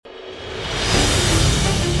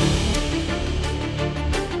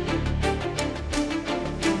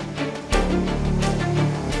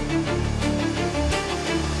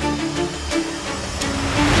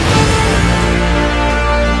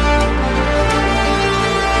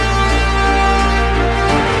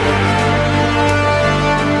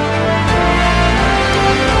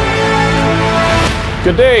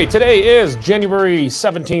Good day. Today is January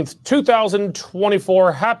 17th,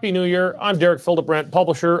 2024. Happy New Year. I'm Derek Fildebrandt,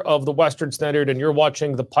 publisher of the Western Standard, and you're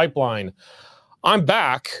watching The Pipeline. I'm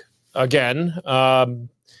back again. I've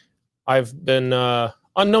been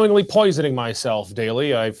unknowingly poisoning myself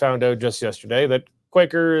daily. I found out just yesterday that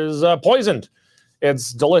Quaker is poisoned.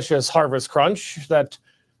 It's delicious Harvest Crunch that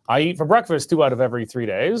I eat for breakfast 2 out of every 3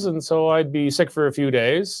 days, and so I'd be sick for a few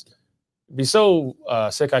days. Be so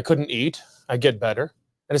sick I couldn't eat. I'd get better.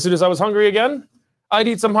 And as soon as I was hungry again, I'd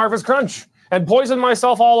eat some Harvest Crunch and poison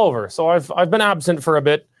myself all over. So I've been absent for a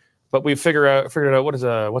bit, but we figured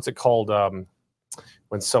out what's it called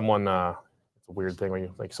when someone it's a weird thing when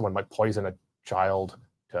you like someone might poison a child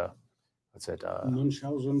to what's it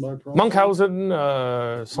Munchausen by proxy. Munchausen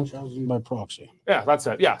by proxy. Yeah, that's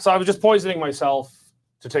it. Yeah. So I was just poisoning myself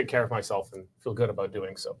to take care of myself and feel good about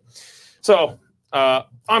doing so. So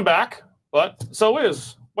I'm back, but so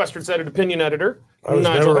is Western Standard opinion editor. I was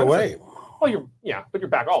Nigel never Hannaford. away. Well, but you're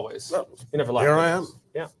back always. Well, You never left. Here I am.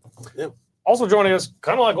 Yeah. Yep. Also joining us,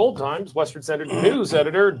 kind of like old times, Western Standard news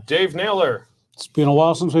editor Dave Naylor. It's been a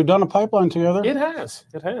while since we've done a pipeline together. It has.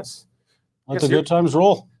 It has. Let the good times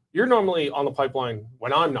roll. You're normally on the pipeline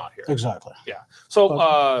when I'm not here. Exactly. Yeah.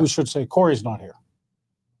 So we should say Corey's not here.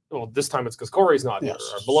 well, this time it's because Corey's not here.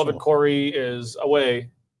 Yes, Our beloved so- Corey is away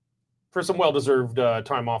for some well-deserved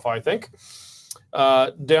time off, I think.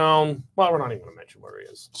 Down, well, we're not even going to mention where he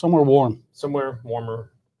is. Somewhere warm. Somewhere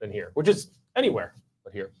warmer than here, which is anywhere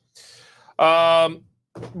but here.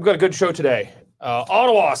 We've got a good show today.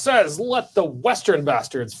 Ottawa says, let the Western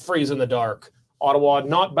bastards freeze in the dark. Ottawa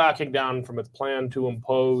not backing down from its plan to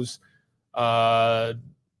impose net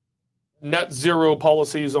zero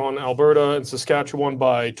policies on Alberta and Saskatchewan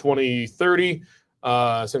by 2030,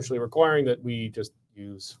 essentially requiring that we just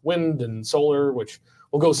use wind and solar, which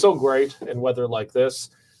will go so great in weather like this.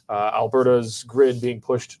 Alberta's grid being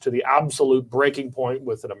pushed to the absolute breaking point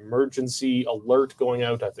with an emergency alert going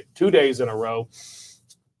out, I think, 2 days in a row.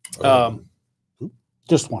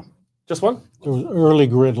 Just one. Just one? There was early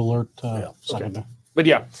grid alert. Okay. But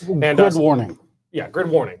yeah. And, grid warning. Yeah, grid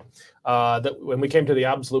warning. That when we came to the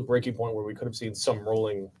absolute breaking point where we could have seen some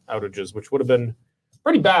rolling outages, which would have been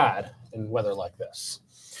pretty bad in weather like this.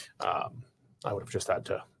 I would have just had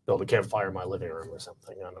to build a campfire in my living room or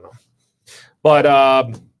something. I don't know.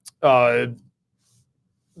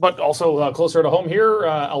 But also closer to home here,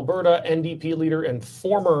 Alberta NDP leader and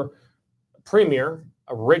former Premier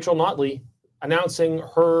Rachel Notley announcing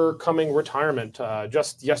her coming retirement.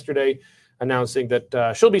 Just yesterday, announcing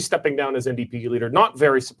that she'll be stepping down as NDP leader. Not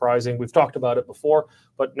very surprising. We've talked about it before,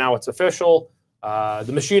 but now it's official.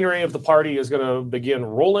 The machinery of the party is going to begin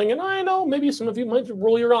rolling, and I know maybe some of you might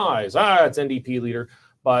roll your eyes. It's NDP leader,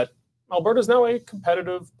 but Alberta is now a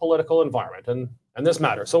competitive political environment, and this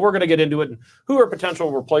matters. So we're going to get into it and who our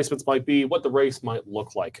potential replacements might be, what the race might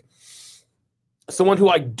look like. Someone who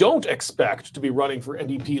I don't expect to be running for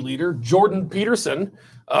NDP leader, Jordan Peterson,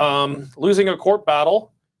 losing a court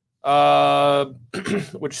battle,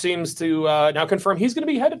 which seems to now confirm he's going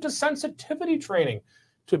to be headed to sensitivity training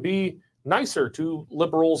to be nicer to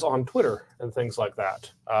liberals on Twitter and things like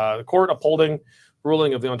that. The court upholding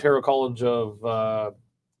ruling of the Ontario College of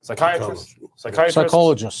Psychologists.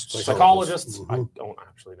 Mm-hmm. I don't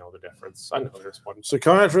actually know the difference. I know there's one.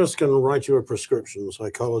 Psychiatrists can write you a prescription.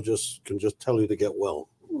 Psychologists can just tell you to get well.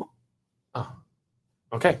 Oh,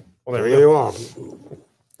 okay. Well, there There you go. you are.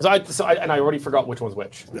 And I already forgot which one's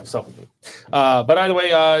which. Yeah. So, but either way,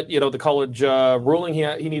 the college ruling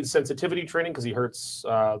he needs sensitivity training because he hurts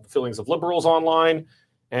the feelings of liberals online,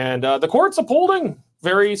 and the court's upholding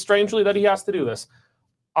very strangely that he has to do this.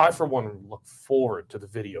 I, for one, look forward to the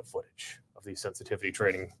video footage of these sensitivity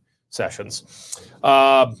training sessions.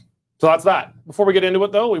 So that's that. Before we get into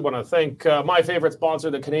it, though, we want to thank my favorite sponsor,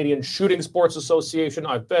 the Canadian Shooting Sports Association.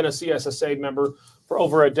 I've been a CSSA member for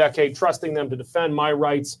over a decade, trusting them to defend my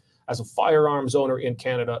rights as a firearms owner in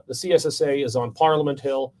Canada. The CSSA is on Parliament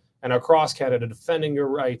Hill and across Canada defending your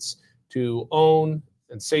rights to own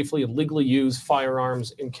and safely and legally use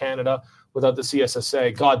firearms in Canada. Without the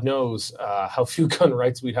CSSA, God knows how few gun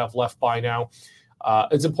rights we'd have left by now.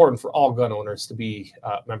 It's important for all gun owners to be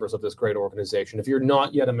members of this great organization. If you're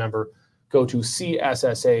not yet a member, go to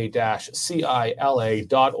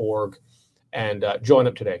cssa-cila.org and join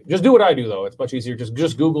up today. Just do what I do, though. It's much easier.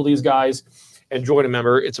 Just Google these guys and join a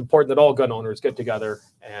member. It's important that all gun owners get together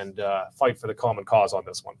and fight for the common cause on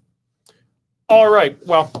this one. All right.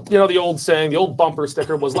 Well, the old saying, the old bumper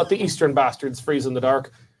sticker was, let the Eastern bastards freeze in the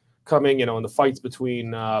dark. Coming, in the fights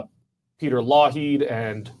between Peter Lougheed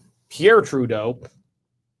and Pierre Trudeau,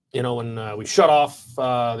 when we shut off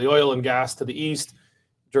the oil and gas to the east,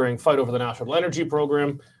 during fight over the National Energy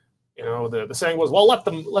Program. You know, the saying was, well, let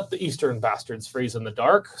the Eastern bastards freeze in the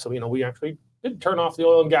dark. So, you know, we actually did turn off the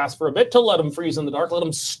oil and gas for a bit to let them freeze in the dark, let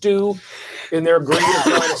them stew in their greed of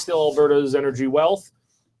trying to steal Alberta's energy wealth.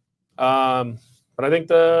 But I think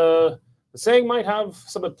the saying might have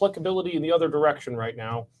some applicability in the other direction right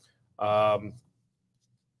now.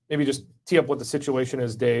 Maybe just tee up what the situation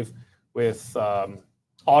is, Dave, with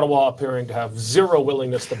Ottawa appearing to have zero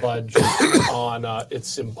willingness to budge on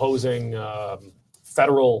its imposing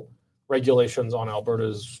federal regulations on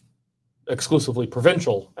Alberta's exclusively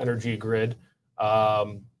provincial energy grid,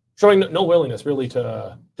 showing no willingness really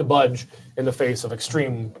to budge in the face of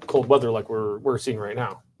extreme cold weather like we're seeing right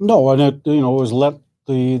now. No, and it was let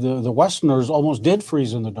the Westerners almost did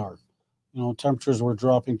freeze in the dark. You know, temperatures were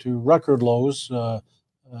dropping to record lows,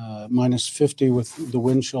 minus 50 with the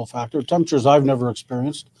wind chill factor. Temperatures I've never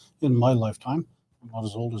experienced in my lifetime. I'm not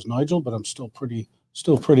as old as Nigel, but I'm still pretty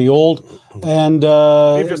old. And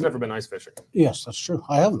you've just never been ice fishing. Yes, that's true.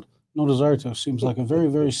 I haven't. No desire to. Seems like a very,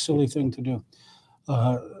 very silly thing to do.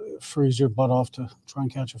 Freeze your butt off to try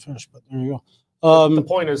and catch a fish, but there you go. The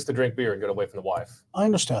point is to drink beer and get away from the wife. I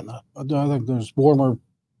understand that. But I think there's warmer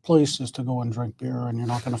places to go and drink beer, and you're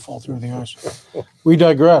not going to fall through the ice. We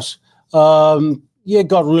digress. It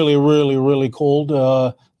got really, really, really cold,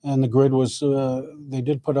 and the grid was, they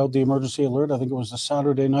did put out the emergency alert. I think it was a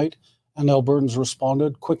Saturday night, and Albertans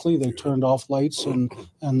responded quickly. They turned off lights, and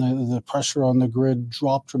the pressure on the grid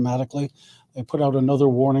dropped dramatically. They put out another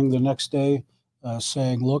warning the next day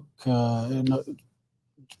saying, look,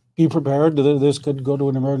 be prepared. This could go to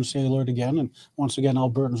an emergency alert again. And once again,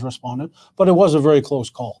 Albertans responded. But it was a very close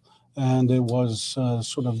call. And it was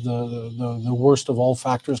sort of the worst of all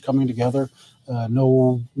factors coming together.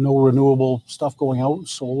 No renewable stuff going out,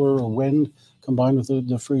 solar or wind, combined with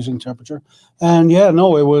the freezing temperature. And it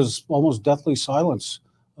was almost deathly silence.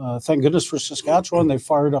 Thank goodness for Saskatchewan. They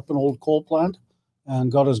fired up an old coal plant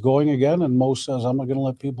and got us going again. And Mo says, I'm not going to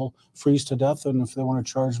let people freeze to death. And if they want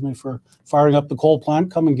to charge me for firing up the coal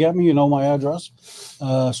plant, come and get me. You know my address.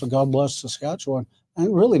 So God bless Saskatchewan.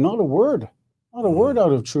 And really not a word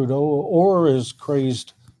out of Trudeau or his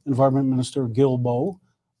crazed Environment Minister Guilbeault.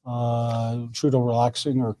 Trudeau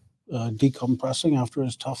relaxing or decompressing after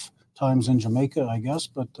his tough times in Jamaica, I guess.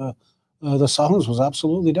 But the silence was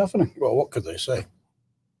absolutely deafening. Well, what could they say?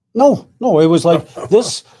 No, it was like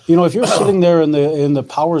this. You know, if you're sitting there in the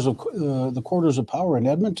powers of the quarters of power in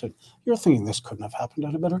Edmonton, you're thinking this couldn't have happened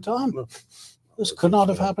at a better time. This could not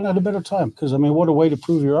have happened at a better time. Because I mean, what a way to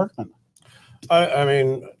prove your argument.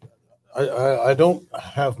 I don't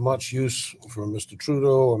have much use for Mr.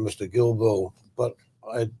 Trudeau or Mr. Guilbeault, but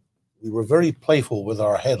we were very playful with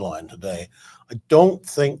our headline today. I don't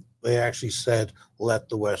think they actually said, let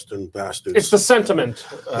the Western bastards. It's the sentiment.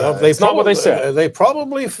 It's not what they said. They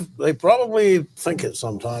probably think it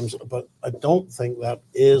sometimes, but I don't think that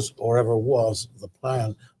is or ever was the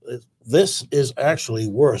plan. This is actually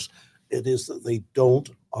worse. It is that they don't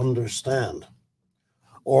understand,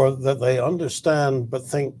 or that they understand but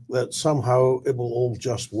think that somehow it will all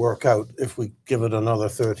just work out if we give it another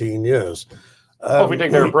 13 years. If we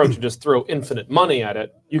take their approach and just throw infinite money at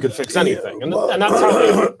it, you could fix anything. And that's how they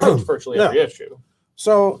approach virtually every issue.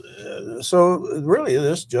 So really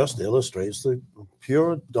this just illustrates the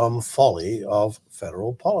pure dumb folly of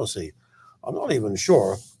federal policy. I'm not even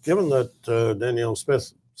sure, given that Danielle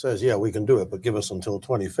Smith says, yeah, we can do it, but give us until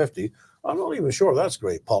 2050. I'm not even sure that's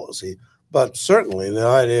great policy. But certainly the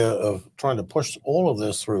idea of trying to push all of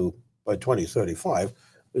this through by 2035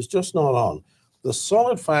 is just not on. The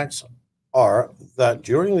solid facts are that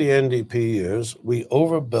during the NDP years, we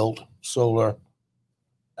overbuilt solar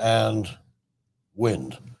and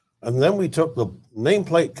wind. And then we took the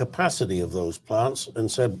nameplate capacity of those plants and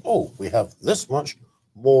said, oh, we have this much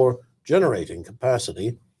more generating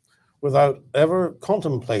capacity, without ever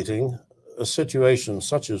contemplating a situation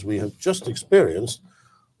such as we have just experienced,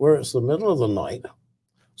 where it's the middle of the night,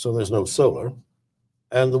 so there's no solar,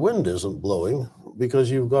 and the wind isn't blowing because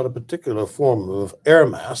you've got a particular form of air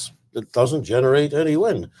mass that doesn't generate any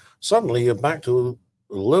wind. Suddenly you're back to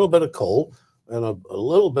a little bit of coal and a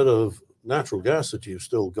little bit of natural gas that you've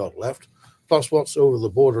still got left, plus what's over the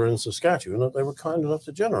border in Saskatchewan that they were kind enough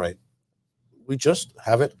to generate. We just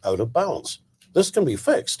have it out of balance. This can be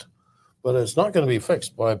fixed, but it's not going to be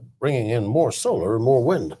fixed by bringing in more solar and more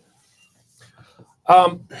wind.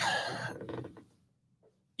 And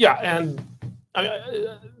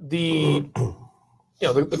the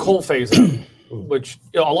coal phase out, which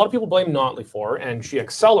a lot of people blame Notley for, and she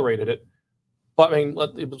accelerated it. But I mean,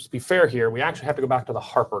 let's be fair here. We actually have to go back to the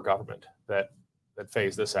Harper government that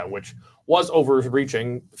phased this out, which was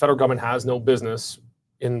overreaching. The federal government has no business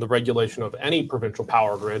in the regulation of any provincial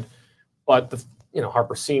power grid, but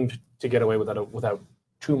Harper seemed to get away with that without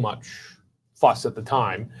too much fuss at the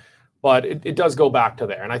time. But it does go back to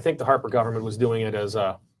there, and I think the Harper government was doing it as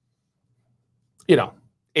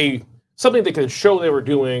something they could show they were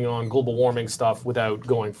doing on global warming stuff without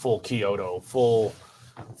going full Kyoto, full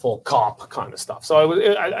COP kind of stuff. So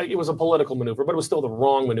it was a political maneuver, but it was still the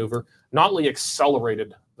wrong maneuver. Notley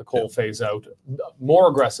accelerated the coal phase out more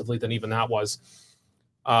aggressively than even that was.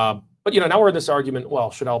 But now we're in this argument, well,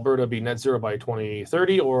 should Alberta be net zero by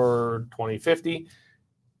 2030 or 2050?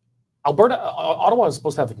 Ottawa is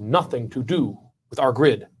supposed to have nothing to do with our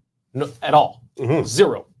grid at all. Mm-hmm.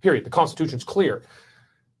 Zero, period. The Constitution's clear.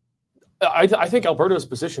 I think Alberta's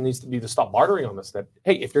position needs to be to stop bartering on this, that,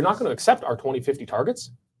 hey, if you're not going to accept our 2050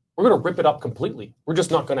 targets, we're going to rip it up completely. We're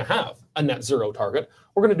just not going to have a net zero target.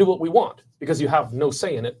 We're going to do what we want because you have no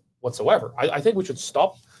say in it whatsoever. I think we should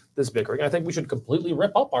stop this bickering. I think we should completely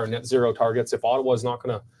rip up our net zero targets if Ottawa is not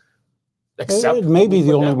going to accept. It may be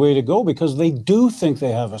the only way to go because they do think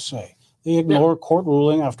they have a say. They ignore court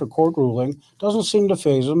ruling after court ruling. Doesn't seem to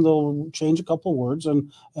faze them. They'll change a couple words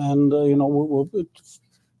and we'll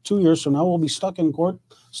 2 years from now, we'll be stuck in court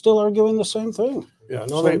still arguing the same thing. Yeah,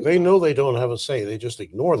 no, so, they know they don't have a say. They just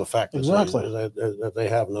ignore the fact that they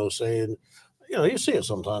have no say. And, you see it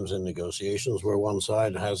sometimes in negotiations where one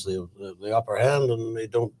side has the upper hand and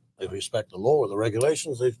they respect the law or the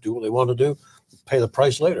regulations. They do what they want to do, pay the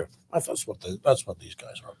price later. That's what these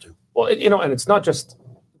guys are up to. Well, and it's not just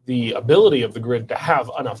the ability of the grid to have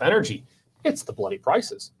enough energy. It's the bloody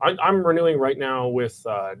prices. I'm renewing right now with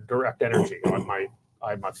Direct Energy on my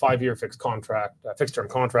 5-year fixed term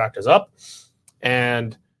contract is up,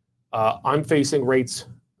 and I'm facing rates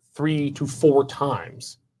 3 to 4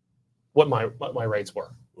 times what my rates were,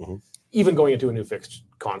 even going into a new fixed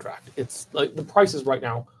contract. It's like the prices right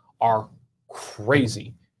now are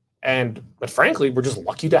crazy, but frankly, we're just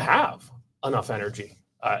lucky to have enough energy,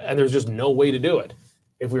 and there's just no way to do it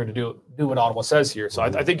if we were to do what Ottawa says here. So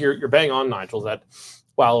I think you're bang on, Nigel, that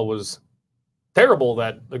while it was terrible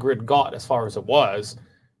that the grid got as far as it was,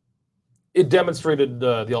 it demonstrated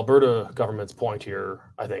the Alberta government's point here,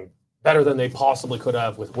 I think, better than they possibly could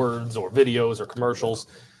have with words or videos or commercials,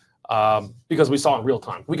 because we saw in real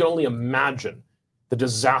time. We can only imagine the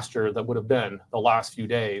disaster that would have been the last few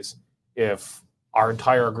days if our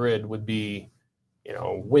entire grid would be,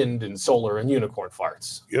 wind and solar and unicorn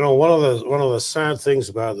farts. One of the sad things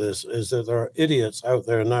about this is that there are idiots out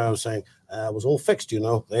there now saying it was all fixed.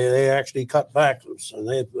 They actually cut back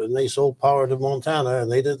and they sold power to Montana and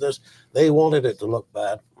they did this. They wanted it to look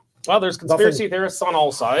bad. Well, there's conspiracy theorists on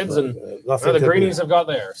all sides, and the Greenies have got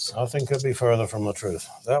theirs. Nothing could be further from the truth.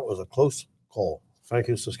 That was a close call. Thank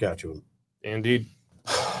you, Saskatchewan. Indeed.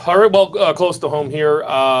 All right. Well, close to home here.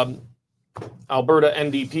 Alberta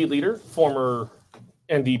NDP leader, former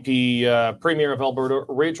NDP Premier of Alberta,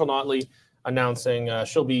 Rachel Notley, announcing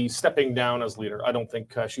she'll be stepping down as leader. I don't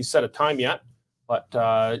think she's set a time yet, but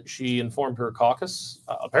she informed her caucus,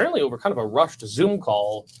 apparently over kind of a rushed Zoom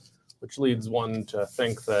call, which leads one to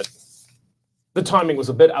think that the timing was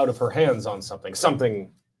a bit out of her hands on something.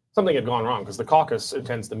 Something had gone wrong because the caucus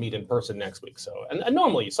intends to meet in person next week. So, and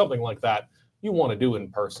normally something like that you want to do in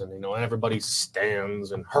person, and everybody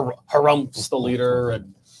stands and harumphs the leader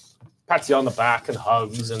and pats you on the back and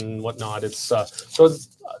hugs and whatnot. It's so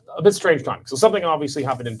it's a bit strange timing. So something obviously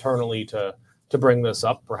happened internally to bring this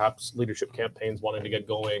up. Perhaps leadership campaigns wanted to get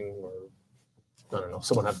going, or I don't know,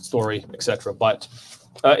 someone had a story, etc. But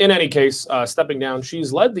in any case, stepping down.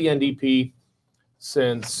 She's led the NDP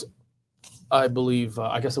since, I believe,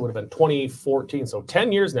 I guess it would have been 2014. So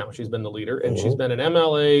 10 years now she's been the leader, and she's been an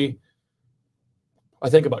MLA, I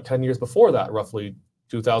think, about 10 years before that, roughly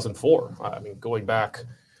 2004. I mean, going back,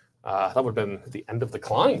 that would have been the end of the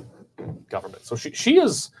Klein government. So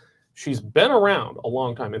she's been around a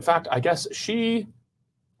long time. In fact, I guess she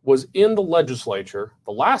was in the legislature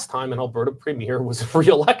the last time an Alberta premier was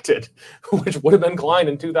reelected, which would have been Klein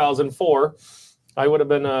in 2004. I would have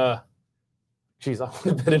been, I would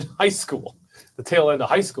have been in high school, the tail end of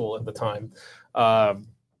high school at the time.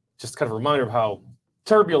 Just kind of a reminder of how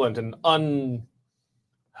turbulent and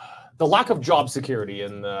the lack of job security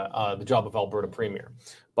in the job of Alberta premier.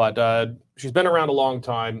 But she's been around a long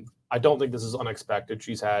time. I don't think this is unexpected.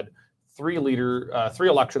 She's had 3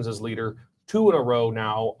 elections as leader, 2 in a row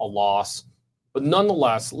now, a loss. But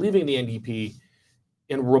nonetheless, leaving the NDP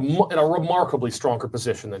in a remarkably stronger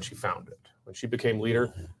position than she found it. When she became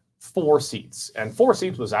leader, 4 seats. And 4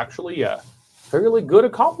 seats was actually a fairly good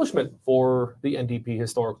accomplishment for the NDP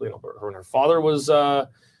historically in Alberta. When her father was the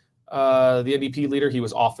NDP leader, he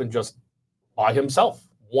was often just by himself,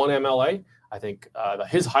 1 MLA. I think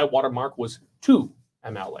his high water mark was 2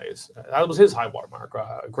 MLAs. That was his high water mark,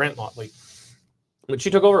 Grant Notley. When she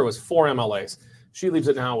took over, it was 4 MLAs. She leaves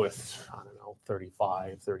it now with, I don't know,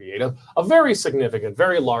 35, 38. A very significant,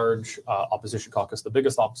 very large opposition caucus, the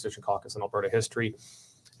biggest opposition caucus in Alberta history.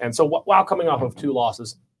 And so while coming off of 2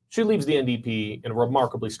 losses, she leaves the NDP in a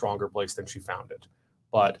remarkably stronger place than she found it.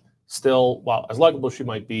 But still, while as likable as she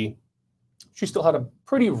might be, she still had a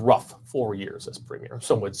pretty rough 4 years as premier.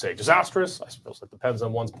 Some would say disastrous. I suppose that depends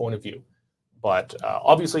on one's point of view. But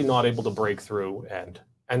obviously not able to break through and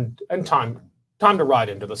time to ride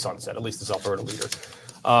into the sunset, at least as Alberta leader.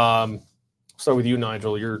 So with you,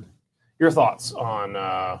 Nigel, your thoughts on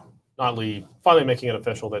Notley finally making it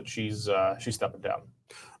official that she's stepping down.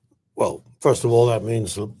 Well, first of all, that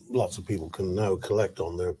means that lots of people can now collect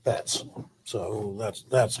on their bets. So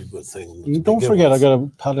that's a good thing. Don't forget, I got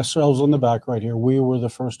to pat ourselves on the back right here. We were the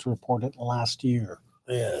first to report it last year.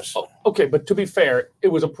 Yes. Oh, okay, but to be fair, it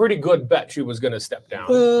was a pretty good bet she was going to step down.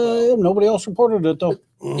 Nobody else reported it, though.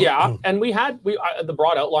 Yeah, and the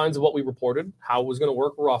broad outlines of what we reported, how it was going to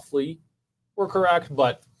work roughly, were correct.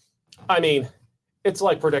 But I mean, it's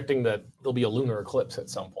like predicting that there'll be a lunar eclipse at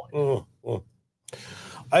some point.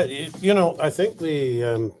 I think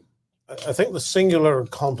the singular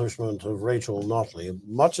accomplishment of Rachel Notley,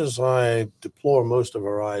 much as I deplore most of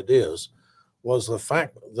her ideas, was the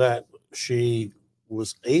fact that she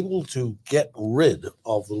was able to get rid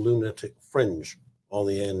of the lunatic fringe on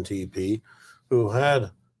the NTP, who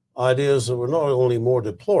had ideas that were not only more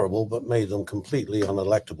deplorable, but made them completely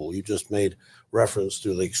unelectable. You just made reference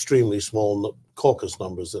to the extremely small caucus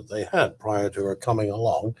numbers that they had prior to her coming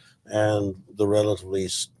along and the relatively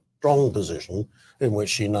strong position in which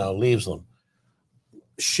she now leaves them.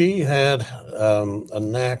 She had a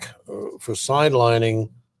knack for sidelining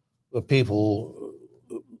the people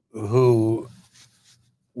who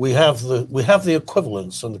we have the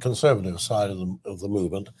equivalents on the conservative side of the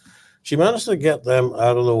movement. She managed to get them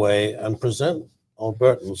out of the way and present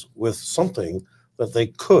Albertans with something that they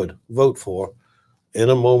could vote for in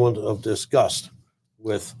a moment of disgust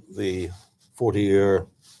with the 40-year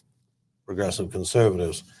progressive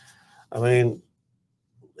conservatives. I mean,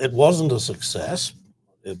 it wasn't a success.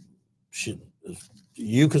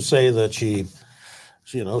 You could say that she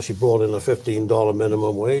brought in a $15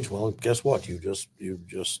 minimum wage. Well, guess what? You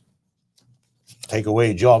just take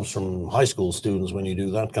away jobs from high school students when you do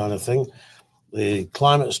that kind of thing. The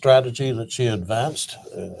climate strategy that she advanced,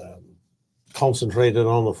 concentrated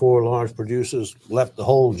on the 4 large producers, left the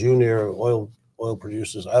whole junior oil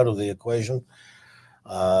producers out of the equation.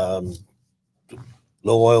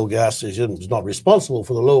 Low oil gas is not responsible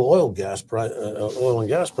for the low oil and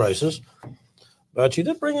gas prices, but she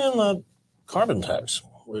did bring in that carbon tax,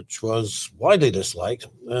 which was widely disliked,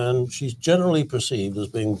 and she's generally perceived as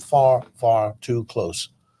being far, far too close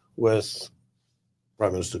with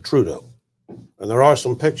Prime Minister Trudeau. And there are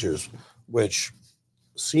some pictures which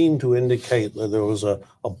seem to indicate that there was a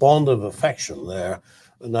bond of affection there,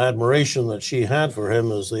 an admiration that she had for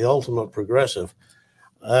him as the ultimate progressive.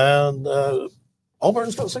 And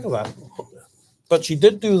Albertans got sick of that. But she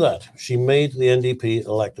did do that. She made the NDP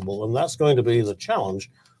electable, and that's going to be the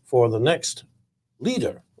challenge for the next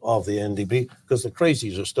leader of the NDP, because the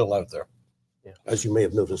crazies are still out there, as you may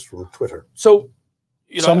have noticed from Twitter. So,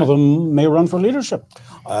 some of them may run for leadership.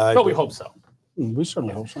 But we hope so. We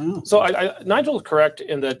certainly hope so. Yeah. So Nigel is correct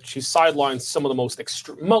in that she sidelined some of the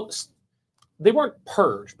most they weren't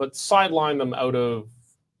purged, but sidelined them out of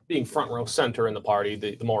being front row center in the party,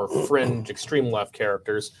 the more fringe, extreme left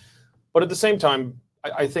characters. But at the same time,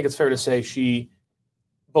 I think it's fair to say she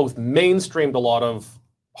both mainstreamed a lot of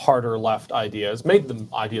harder left ideas, made the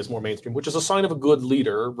ideas more mainstream, which is a sign of a good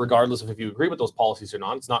leader, regardless of if you agree with those policies or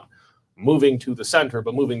not. It's not moving to the center,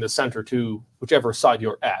 but moving the center to whichever side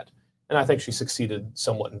you're at. And I think she succeeded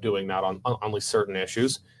somewhat in doing that on at least certain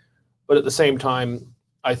issues. But at the same time,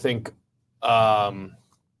 I think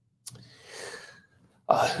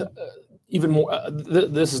even more,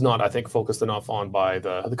 this is not, I think, focused enough on by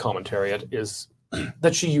the commentariat, is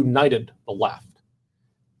that she united the left.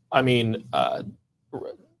 I mean,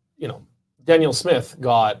 Daniel Smith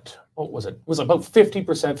got, what was it? It was about 50%,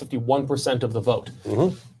 51% of the vote.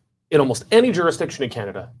 Mm-hmm. In almost any jurisdiction in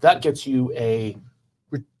Canada, that gets you a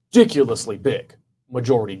ridiculously big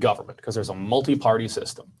majority government because there's a multi-party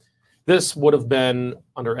system. This would have been,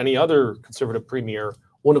 under any other Conservative premier,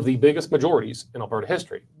 one of the biggest majorities in Alberta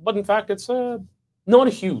history. But in fact, it's not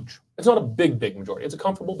a big majority. It's a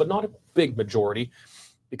comfortable, but not a big majority,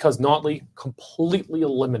 because Notley completely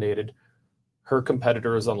eliminated her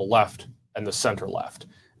competitors on the left and the center left.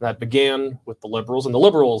 And that began with the Liberals, and the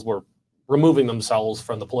Liberals were removing themselves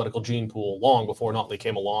from the political gene pool long before Notley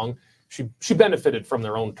came along. She benefited from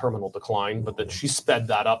their own terminal decline, but then she sped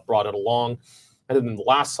that up, brought it along. And then in the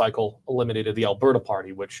last cycle, eliminated the Alberta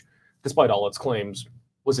Party, which, despite all its claims,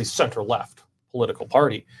 was a center-left political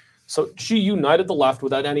party. So she united the left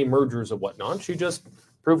without any mergers and whatnot. She just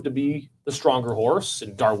proved to be the stronger horse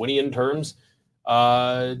in Darwinian terms.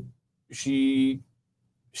 It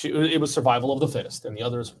was survival of the fittest, and the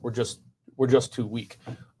others were just too weak.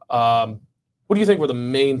 What do you think were the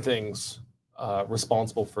main things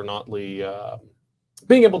responsible for Notley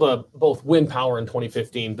being able to both win power in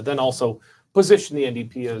 2015, but then also position the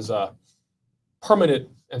NDP as a permanent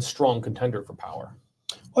and strong contender for power?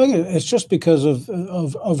 Well, it's just because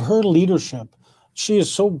of her leadership. She is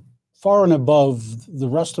so far and above the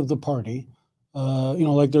rest of the party.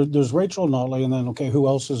 Like there's Rachel Notley, and then okay, who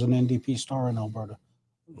else is an NDP star in Alberta?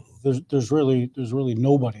 There's really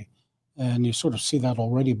nobody, and you sort of see that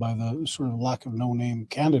already by the sort of lack of no-name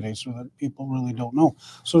candidates, so that people really don't know.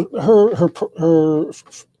 So her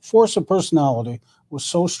force of personality was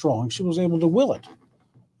so strong, she was able to will it.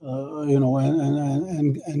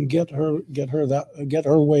 And get her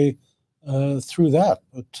way through that.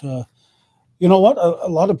 But you know what? A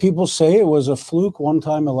lot of people say it was a fluke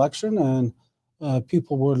one-time election, and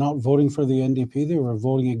people were not voting for the NDP. They were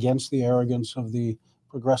voting against the arrogance of the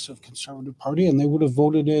Progressive Conservative Party, and they would have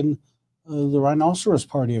voted in the Rhinoceros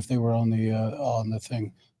Party if they were on the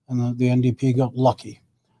thing. And the NDP got lucky.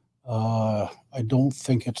 I don't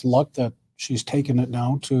think it's luck that she's taken it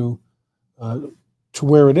now to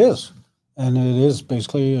where it is. And it is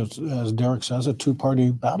basically, as Derek says, a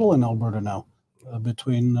two-party battle in Alberta now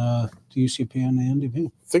between the UCP and the NDP.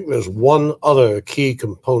 I think there's one other key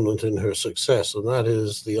component in her success, and that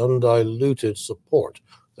is the undiluted support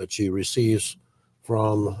that she receives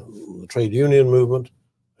from the trade union movement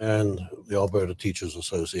and the Alberta Teachers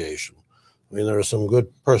Association. I mean, there are some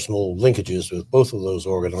good personal linkages with both of those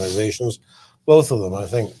organizations. Both of them, I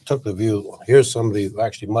think, took the view, here's somebody who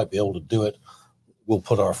actually might be able to do it. We'll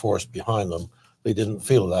put our force behind them. They didn't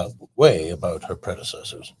feel that way about her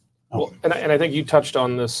predecessors. Well, and I think you touched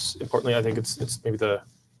on this importantly. I think it's maybe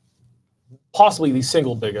possibly the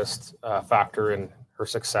single biggest factor in her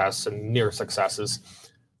success and near successes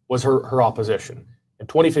was her opposition. In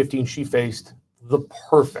 2015, she faced the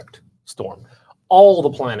perfect storm. All the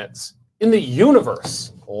planets in the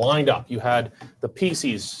universe lined up. You had the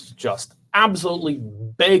PCs just absolutely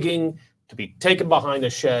begging to be taken behind the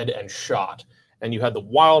shed and shot. And you had the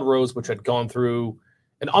Wild Rose, which had gone through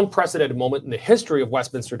an unprecedented moment in the history of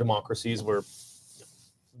Westminster democracies, where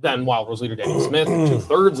then Wild Rose leader Danny Smith,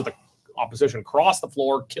 2/3 of the opposition crossed the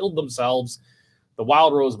floor, killed themselves. The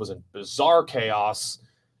Wild Rose was in bizarre chaos.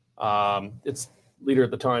 Its leader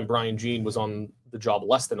at the time, Brian Jean, was on the job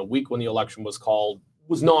less than a week when the election was called,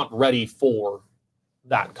 was not ready for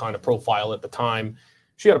that kind of profile at the time.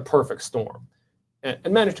 She had a perfect storm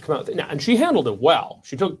and managed to come out. And she handled it well.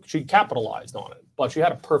 She capitalized on it, but she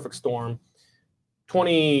had a perfect storm.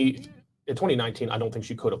 In 2019, I don't think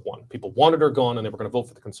she could have won. People wanted her gone, and they were going to vote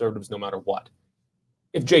for the Conservatives no matter what.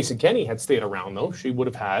 If Jason Kenney had stayed around, though, she would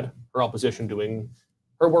have had her opposition doing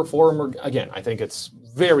her work for him. Again, I think it's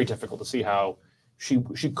very difficult to see how she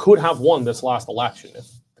could have won this last election if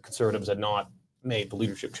the Conservatives had not made the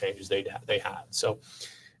leadership changes they had. So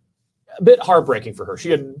a bit heartbreaking for her.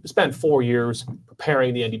 She had spent 4 years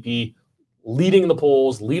preparing the NDP, leading the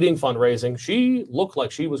polls, leading fundraising. She looked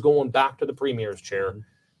like she was going back to the premier's chair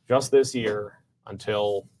just this year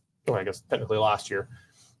until, I guess technically last year,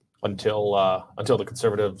 until the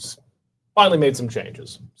Conservatives finally made some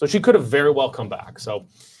changes. So she could have very well come back. So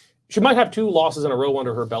she might have 2 losses in a row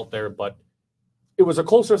under her belt there, but it was a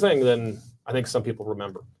closer thing than I think some people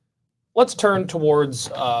remember. Let's turn towards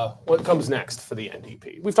what comes next for the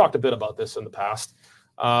NDP. We've talked a bit about this in the past.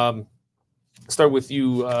 Start with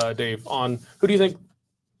you, Dave, on who do you think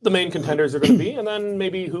the main contenders are going to be, and then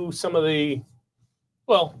maybe who some of the,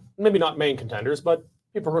 well, maybe not main contenders, but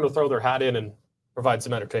people are going to throw their hat in and provide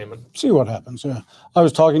some entertainment. See what happens, yeah. I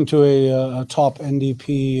was talking to a top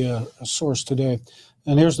NDP source today,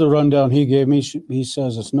 and here's the rundown he gave me. He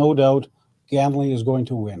says it's no doubt Ganley is going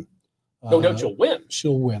to win. No doubt she'll win.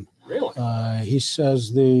 She'll win. Really? He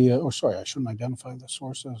says I shouldn't identify the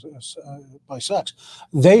source as by sex.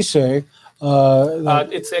 They say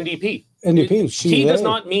it's NDP. NDP. He does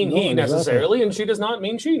not mean he necessarily, and she does not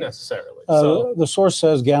mean she necessarily. The source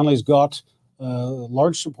says Ganley's got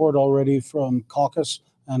large support already from caucus,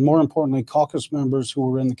 and more importantly, caucus members who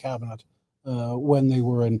were in the cabinet when they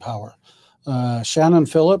were in power. Shannon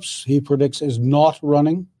Phillips, he predicts, is not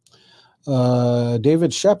running.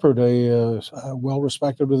 David Shepherd, a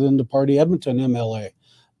well-respected within the party, Edmonton MLA,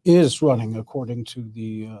 is running, according to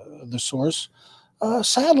the source.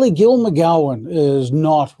 Sadly, Gil McGowan is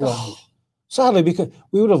not running. Sadly, because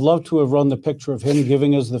we would have loved to have run the picture of him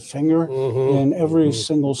giving us the finger in every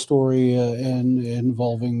single story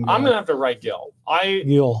involving. I'm gonna have to write Gil.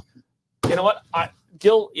 Gil. You know what?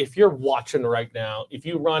 Gil, if you're watching right now, if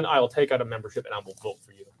you run, I will take out a membership and I will vote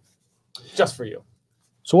for you, just for you.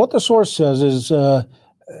 So what the source says is the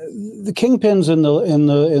kingpins in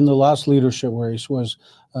the last leadership race was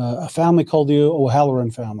a family called the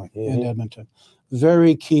O'Halloran family in Edmonton.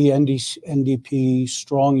 Very key NDP,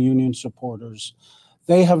 strong union supporters.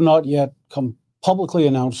 They have not yet publicly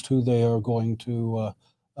announced who they are going to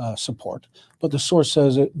support, but the source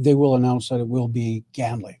says they will announce that it will be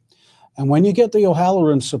Ganley. And when you get the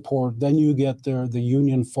O'Halloran support, then you get the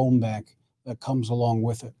union phone bank that comes along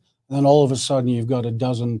with it. And then all of a sudden, you've got 2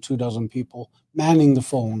 dozen people manning the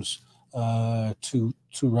phones to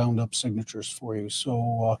round up signatures for you.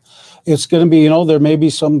 So it's going to be, there may be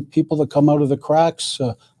some people that come out of the cracks.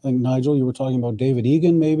 I think, Nigel, you were talking about David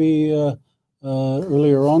Egan maybe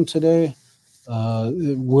earlier on today.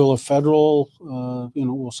 Will a federal,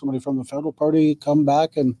 will somebody from the federal party come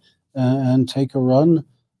back and take a run?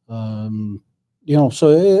 So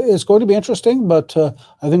it's going to be interesting, but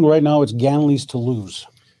I think right now it's Ganley's to lose.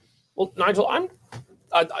 Well, Nigel,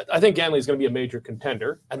 I think Ganley is going to be a major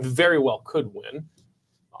contender and very well could win.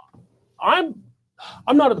 I'm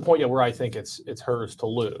not at the point yet where I think it's hers to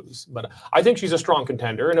lose, but I think she's a strong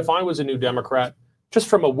contender. And if I was a New Democrat, just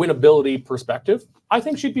from a winnability perspective, I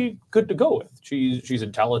think she'd be good to go with. She's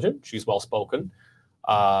intelligent, she's well spoken,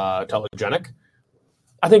 telegenic.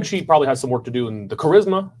 I think she probably has some work to do in the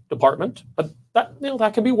charisma department, but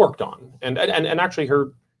that can be worked on. And actually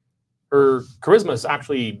her charisma has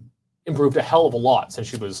actually improved a hell of a lot since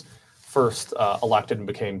she was first elected and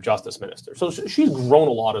became justice minister. So she's grown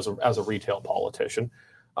a lot as a retail politician.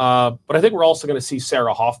 But I think we're also going to see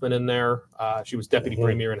Sarah Hoffman in there. She was deputy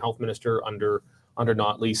premier and health minister under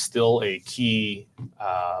Notley, still a key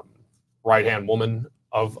right-hand woman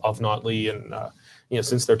of Notley and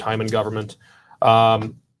since their time in government.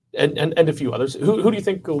 And a few others. Who do you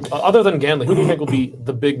think, other than Ganley, who do you think will be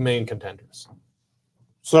the big main contenders?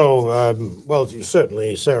 So,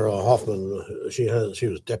 certainly Sarah Hoffman, she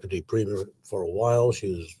was deputy premier for a while.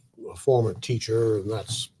 She was a former teacher, and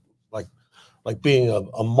that's like being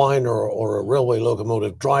a miner or a railway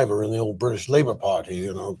locomotive driver in the old British Labour Party.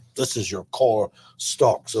 This is your core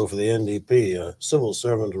stock. So for the NDP, a civil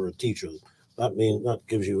servant or a teacher, that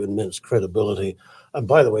gives you immense credibility. And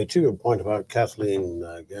by the way, to your point about Kathleen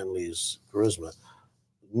Ganley's charisma,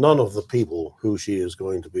 none of the people who she is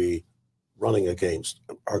going to be running against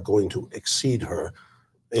are going to exceed her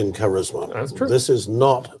in charisma. That's true. This is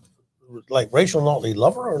not like Rachel Notley,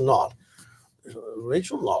 love her or not.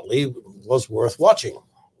 Rachel Notley was worth watching.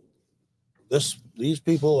 These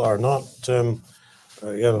people are not, they're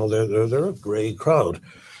a grey crowd,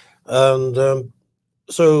 and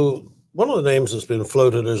so one of the names that's been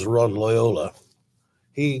floated is Rod Loyola.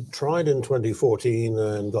 He tried in 2014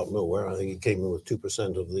 and got nowhere. I think he came in with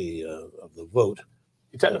 2% of the vote.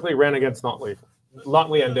 He technically ran against Notley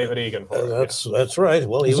and David Egan. That's right.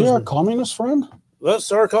 Well, is he our communist friend?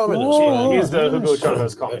 That's our communist friend. He's the Hugo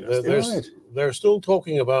Chavez communist. They're still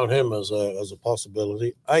talking about him as a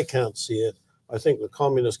possibility. I can't see it. I think the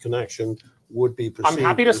communist connection would be perceived. I'm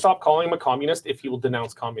happy to stop calling him a communist if he will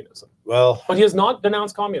denounce communism. Well, but he has not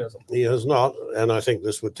denounced communism. He has not, and I think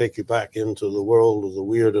this would take you back into the world of the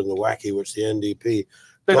weird and the wacky, which the NDP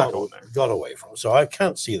got away from. So I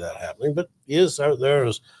can't see that happening. But he is out there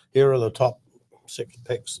as here are the top 6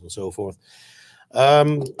 picks and so forth.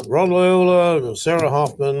 Ron Loyola, Sarah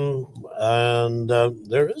Hoffman, and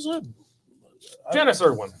there is a Janice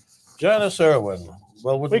Irwin.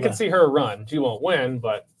 Well, we could see her run. She won't win,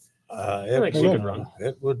 but I think she could run.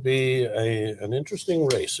 It would be an interesting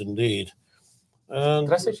race indeed. And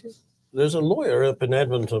did I say she? There's a lawyer up in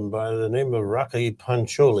Edmonton by the name of Raki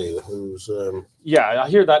Pancholi, who's I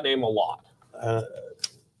hear that name a lot.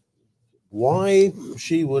 Why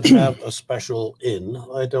she would have a special in,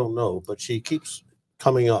 I don't know, but she keeps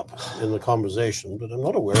coming up in the conversation. But I'm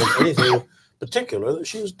not aware of anything particular that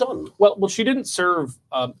she's done. Well, she didn't serve.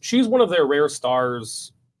 She's one of their rare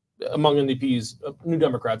stars among NDPs, New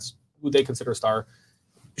Democrats, who they consider a star.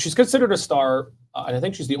 She's considered a star, and I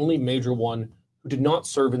think she's the only major one who did not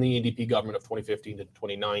serve in the NDP government of 2015 to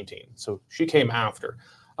 2019. So she came after.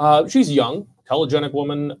 She's young, telegenic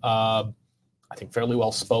woman, I think fairly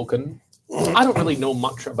well spoken. I don't really know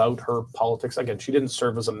much about her politics. Again, she didn't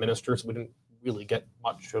serve as a minister, so we didn't really get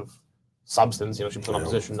much of substance. You know, she was in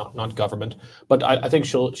opposition, not government. But I think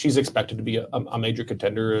she's expected to be a major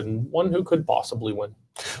contender and one who could possibly win.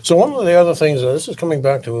 So one of the other things, this is coming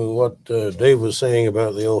back to what Dave was saying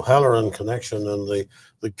about the O'Halloran connection and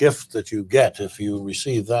the gift that you get if you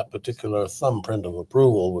receive that particular thumbprint of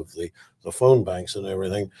approval with the phone banks and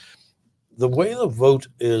everything. The way the vote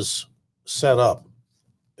is set up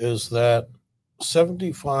is that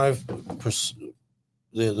 75%,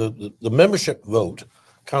 the membership vote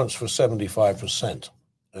counts for 75%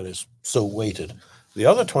 and is so weighted. The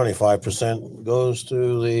other 25% goes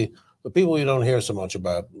to the people you don't hear so much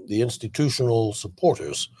about, the institutional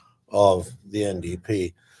supporters of the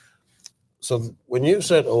NDP. So when you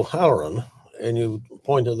said O'Halloran and you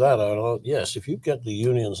pointed that out, yes, if you get the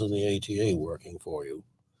unions and the ATA working for you,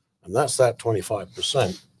 and that's that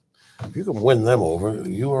 25%, if you can win them over,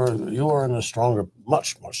 you are in a stronger,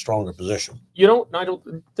 much stronger position. You know, Nigel,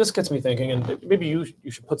 this gets me thinking, and maybe you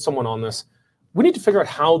should put someone on this. We need to figure out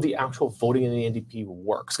how the actual voting in the NDP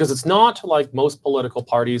works, because it's not like most political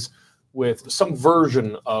parties with some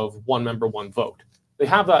version of one member, one vote. They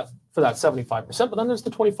have that for that 75%, but then there's the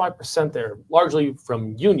 25% there, largely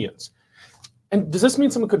from unions. And does this mean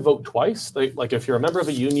someone could vote twice? Like if you're a member of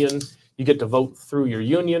a union, you get to vote through your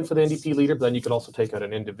union for the NDP leader, but then you could also take out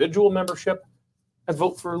an individual membership and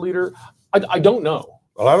vote for a leader. I don't know.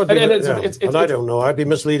 Well, I would be, and I don't know. I'd be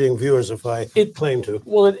misleading viewers if I claim to.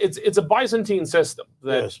 Well, it's a Byzantine system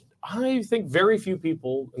that I think very few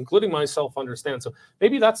people, including myself, understand. So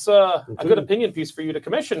maybe that's a good opinion piece for you to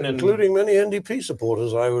commission, including many NDP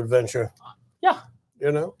supporters, I would venture. Yeah.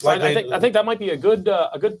 You know, so I think that might be a good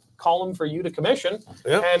column for you to commission.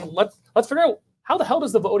 Yeah. And let's figure out how the hell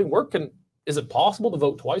does the voting work, and is it possible to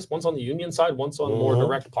vote twice, once on the union side, once on the more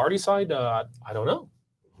direct party side? I don't know.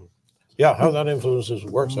 Yeah, how that influences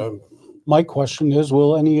works. My question is,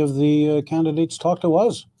 will any of the candidates talk to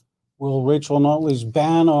us? Will Rachel Notley's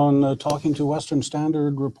ban on talking to Western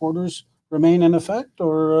Standard reporters remain in effect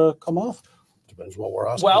or come off? Depends what we're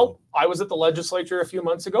asking. Well, I was at the legislature a few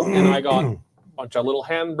months ago, and I got a bunch of little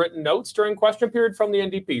handwritten notes during question period from the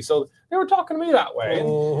NDP. So they were talking to me that way,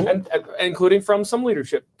 and including from some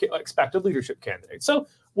expected leadership candidates. So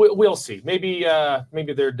we'll see. Maybe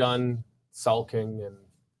they're done sulking, and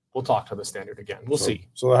we'll talk to the Standard again. We'll see.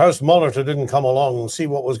 So the House Monitor didn't come along and see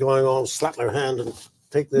what was going on, slap their hand, and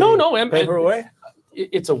take the paper away?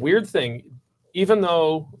 It's a weird thing. Even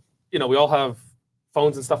though, we all have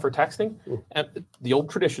phones and stuff for texting, and the old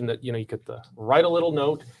tradition that, you get to write a little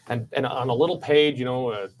note and on a little page,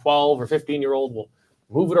 a 12 or 15-year-old will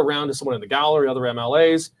move it around to someone in the gallery, other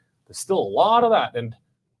MLAs. There's still a lot of that. And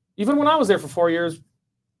even when I was there for 4 years,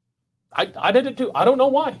 I did it too. I don't know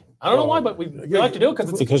why. But we like to do it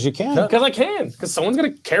because you can. Because I can. Because someone's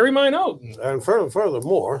going to carry my note. And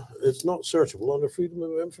furthermore, it's not searchable under Freedom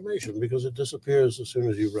of Information because it disappears as soon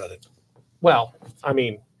as you read it. Well, I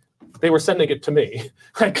mean, they were sending it to me.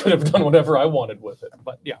 I could have done whatever I wanted with it.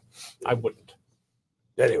 But yeah, I wouldn't.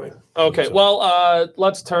 Anyway. Okay. Well,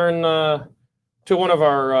 let's turn to one of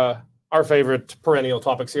our favorite perennial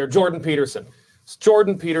topics here, Jordan Peterson.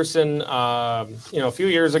 Jordan Peterson, a few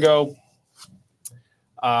years ago,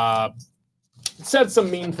 said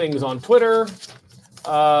some mean things on Twitter.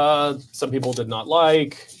 Some people did not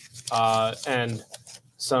like, and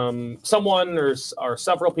someone or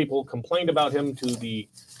several people complained about him to the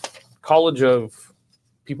College of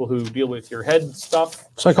people who deal with your head stuff.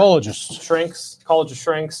 Psychologists. College of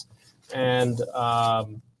Shrinks, and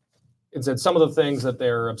it said some of the things that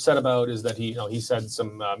they're upset about is that he said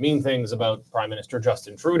some mean things about Prime Minister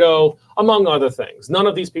Justin Trudeau, among other things. None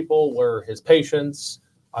of these people were his patients,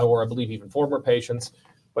 or I believe even former patients,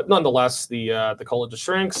 but nonetheless, the College of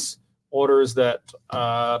Shrinks orders that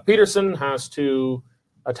Peterson has to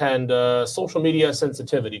attend social media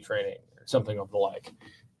sensitivity training or something of the like.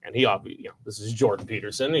 And he obviously, this is Jordan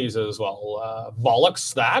Peterson. He says, well,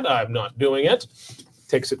 bollocks that, I'm not doing it.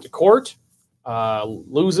 Takes it to court.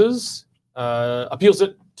 Loses, appeals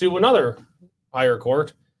it to another higher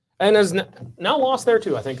court, and has now lost there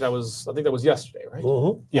too. I think that was yesterday, right?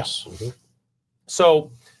 Mm-hmm. Yes. Mm-hmm.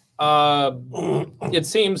 So it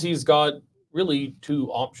seems he's got really two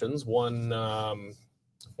options. One,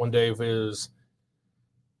 Dave, is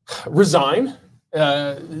resign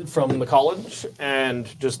from the college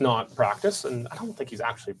and just not practice. And I don't think he's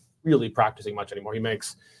actually really practicing much anymore. He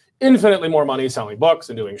makes infinitely more money selling books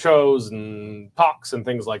and doing shows and talks and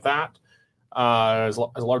things like that, as a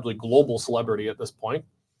largely global celebrity at this point.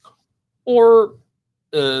 Or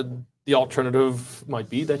the alternative might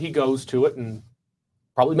be that he goes to it and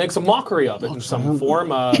probably makes a mockery of it in some form.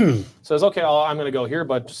 Says, okay, I'm going to go here,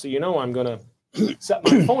 but so I'm going to set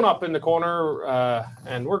my phone up in the corner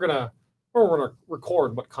and we're going to we're going to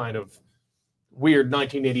record what kind of weird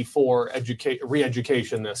 1984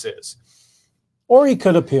 re-education this is. Or he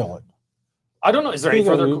could appeal it. I don't know. Is there any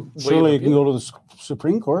further? Surely he can go to the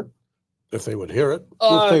Supreme Court. If they would hear it.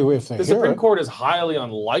 If they the Supreme Court is highly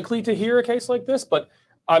unlikely to hear a case like this, but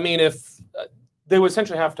I mean, if they would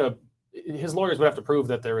essentially have to, his lawyers would have to prove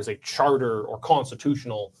that there is a charter or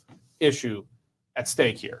constitutional issue at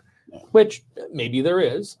stake here, which maybe there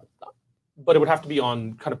is, but it would have to be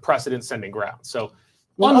on kind of precedent-setting grounds. So,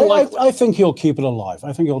 I think he'll keep it alive.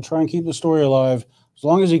 I think he'll try and keep the story alive as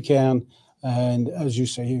long as he can, and as you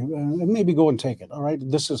say, maybe go and take it. All right,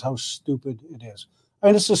 this is how stupid it is. I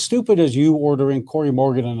mean, it's as stupid as you ordering Corey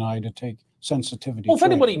Morgan and I to take sensitivity Well, if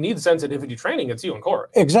training. anybody needs sensitivity training, it's you and Corey.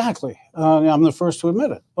 Exactly. I'm the first to admit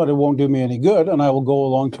it, but it won't do me any good, and I will go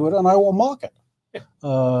along to it, and I will mock it,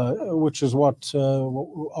 which is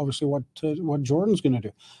obviously what Jordan's going to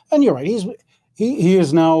do. And you're right. He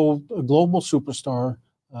is now a global superstar.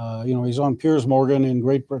 He's on Piers Morgan in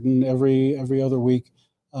Great Britain every other week.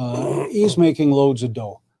 He's making loads of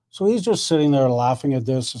dough. So he's just sitting there laughing at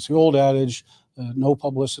this. It's the old adage, no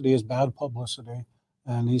publicity is bad publicity.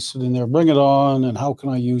 And he's sitting there, bring it on, and how can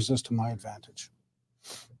I use this to my advantage?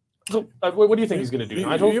 So, what do you think he's going to do,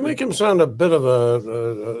 Nigel? You make him sound a bit of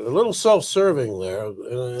a little self-serving there.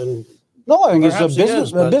 And no, I think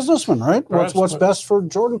he's a businessman, right? What's best for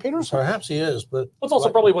Jordan Peterson? Perhaps he is, but it's also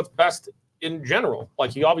probably what's best in general. Like,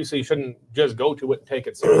 he obviously shouldn't just go to it and take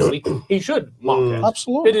it seriously. He should mock it.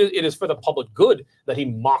 Absolutely. It is for the public good that he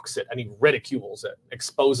mocks it and he ridicules it,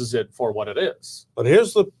 exposes it for what it is. But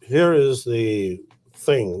here is the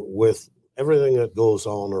thing with everything that goes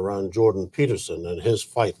on around Jordan Peterson and his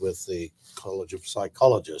fight with the College of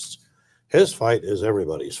Psychologists. His fight is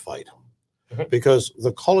everybody's fight. Because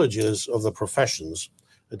the colleges of the professions,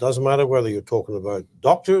 it doesn't matter whether you're talking about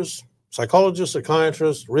doctors, psychologists,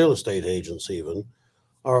 psychiatrists, real estate agents even,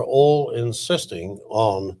 are all insisting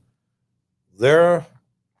on their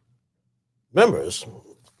members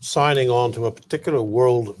signing on to a particular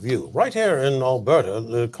worldview. Right here in Alberta,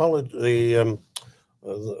 the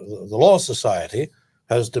Law Society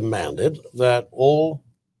has demanded that all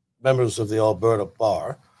members of the Alberta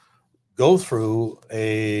Bar go through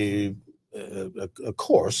a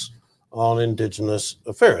course on Indigenous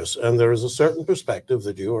affairs. And there is a certain perspective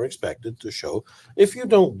that you are expected to show. If you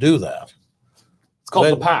don't do that, it's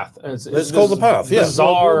called The Path. It's called The Path, yes.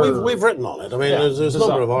 Bizarre. We've written on it. I mean, there's a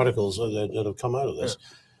number of articles that have come out of this.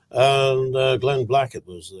 And Glenn Blackett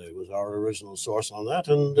was our original source on that,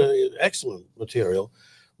 and excellent material,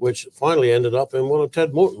 which finally ended up in one of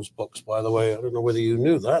Ted Morton's books, by the way. I don't know whether you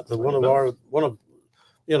knew that, but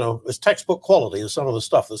it's textbook quality is some of the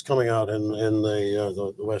stuff that's coming out in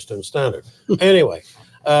the Western Standard. Anyway,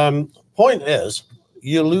 point is,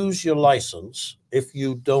 you lose your license if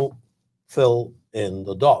you don't fill in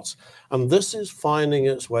the dots. And this is finding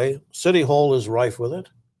its way. City Hall is rife with it.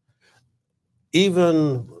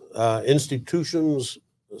 Even institutions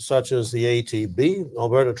such as the ATB,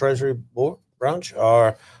 Alberta Treasury Board branch,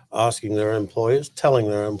 are asking their employees, telling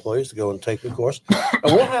their employees to go and take the course.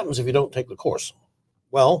 And what happens if you don't take the course?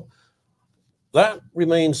 Well, that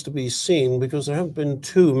remains to be seen because there haven't been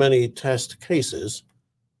too many test cases,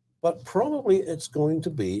 but probably it's going to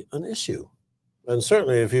be an issue. And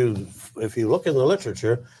certainly if you look in the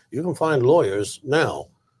literature, you can find lawyers now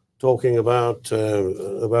talking about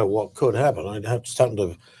what could happen. I'd have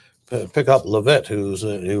to pick up Levitt,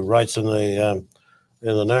 who writes in the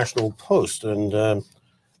National Post, and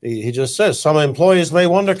he just says, some employees may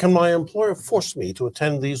wonder, can my employer force me to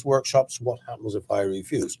attend these workshops? What happens if I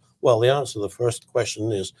refuse? Well, the answer to the first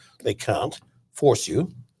question is they can't force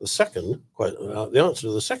you. The answer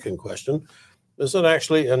to the second question is that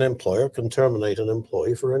actually an employer can terminate an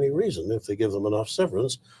employee for any reason if they give them enough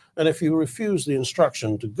severance. And if you refuse the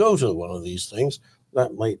instruction to go to one of these things,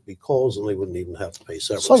 that might be cause, and they wouldn't even have to pay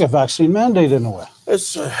severance. It's like a vaccine mandate in a way.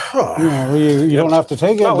 It's you don't have to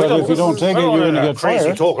take it, but if you don't take it, you're going to get crazy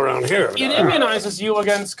fired. Talk around here. It immunizes you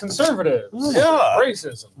against conservatives. Yeah.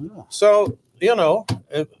 Racism. Yeah. So,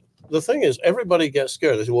 the thing is, everybody gets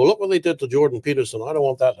scared. They say, well, look what they did to Jordan Peterson. I don't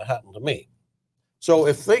want that to happen to me. So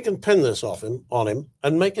if they can pin this on him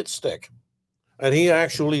and make it stick, and he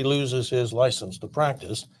actually loses his license to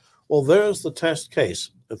practice, well, there's the test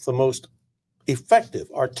case. It's the most effective,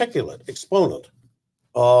 articulate exponent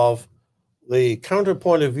of the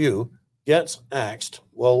counterpoint of view gets axed.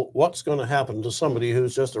 Well, what's going to happen to somebody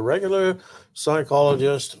who's just a regular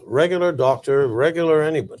psychologist, regular doctor, regular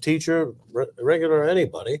teacher, regular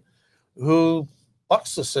anybody who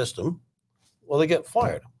bucks the system? Well, they get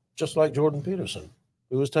fired, just like Jordan Peterson,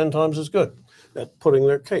 who was 10 times as good at putting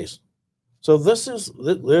their case. So there's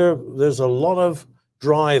a lot of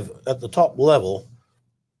drive at the top level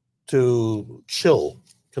to chill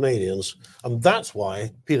Canadians, and that's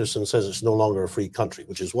why Peterson says it's no longer a free country,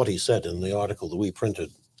 which is what he said in the article that we printed.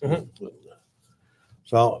 Mm-hmm.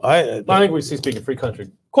 So I think we ceased being a free country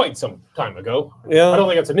quite some time ago. Yeah, I don't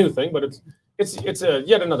think it's a new thing, but it's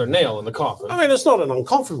yet another nail in the coffin. I mean, it's not an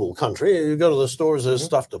uncomfortable country. You go to the stores, there's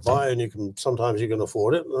stuff to buy, and sometimes you can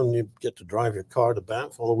afford it, and you get to drive your car to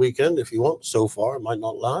Banff on the weekend if you want. So far, it might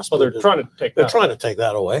not last. Well, they're trying to take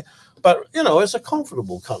that away. But it's a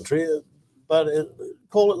comfortable country. But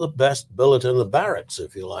call it the best billet in the barracks,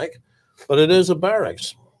 if you like. But it is a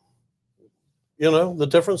barracks. The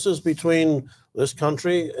differences between this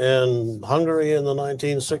country and Hungary in the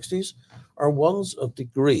 1960s are ones of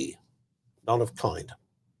degree, not of kind.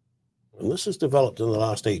 And this has developed in the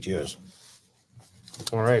last 8 years.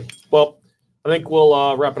 All right. Well, I think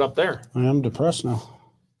we'll wrap it up there. I am depressed now.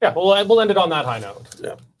 Yeah, we'll end it on that high note.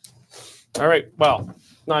 Yeah. All right. Well,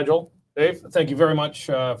 Nigel, Dave, thank you very much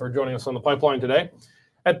for joining us on the pipeline today.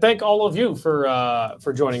 And thank all of you for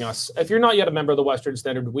joining us. If you're not yet a member of the Western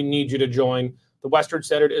Standard, we need you to join. The Western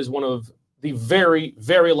Standard is one of the very,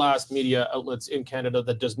 very last media outlets in Canada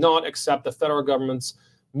that does not accept the federal government's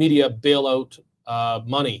media bailout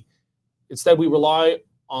money. Instead, we rely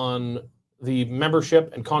on the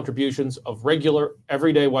membership and contributions of regular,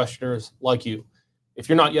 everyday Westerners like you. If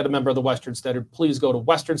you're not yet a member of the Western Standard, please go to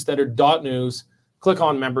westernstandard.news, click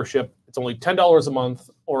on membership. It's only $10 a month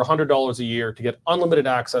or $100 a year to get unlimited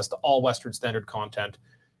access to all Western Standard content.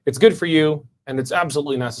 It's good for you, and it's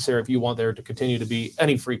absolutely necessary if you want there to continue to be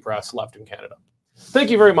any free press left in Canada. Thank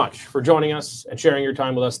you very much for joining us and sharing your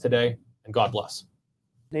time with us today, and God bless.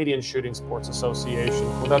 Canadian Shooting Sports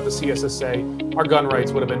Association. Without the CSSA, our gun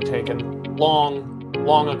rights would have been taken long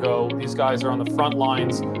ago. These guys are on the front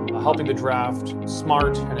lines helping to draft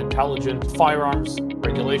smart and intelligent firearms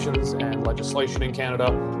regulations and legislation in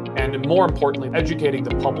Canada, and more importantly, educating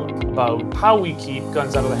the public about how we keep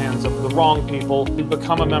guns out of the hands of the wrong people. To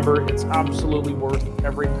become a member, it's absolutely worth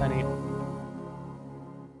every penny.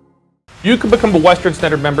 You can become a Western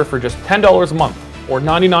Standard member for just $10 a month or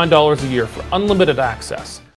 $99 a year for unlimited access.